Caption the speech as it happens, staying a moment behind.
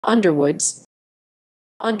Underwoods.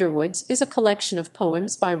 Underwoods is a collection of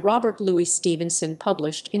poems by Robert Louis Stevenson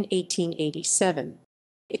published in 1887.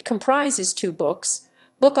 It comprises two books,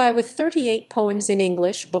 Book I with 38 poems in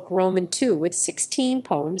English, Book Roman II with 16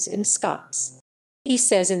 poems in Scots. He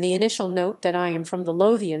says in the initial note that I am from the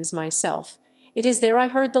Lothians myself. It is there I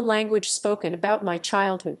heard the language spoken about my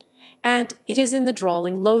childhood, and it is in the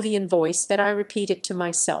drawling Lothian voice that I repeat it to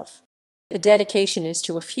myself. The dedication is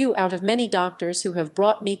to a few out of many doctors who have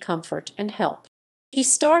brought me comfort and help. He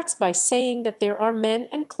starts by saying that there are men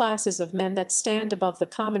and classes of men that stand above the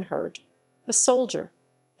common herd, the soldier,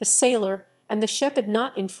 the sailor, and the shepherd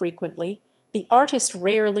not infrequently, the artist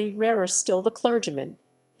rarely, rarer still the clergyman,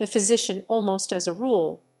 the physician almost as a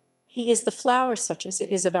rule. He is the flower such as it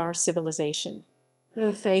is of our civilization.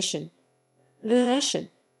 The nation, the nation,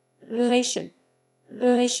 the nation,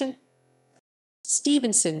 the nation.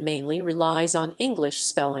 Stevenson mainly relies on English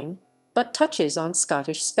spelling, but touches on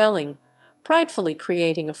Scottish spelling, pridefully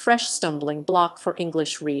creating a fresh stumbling block for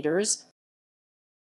English readers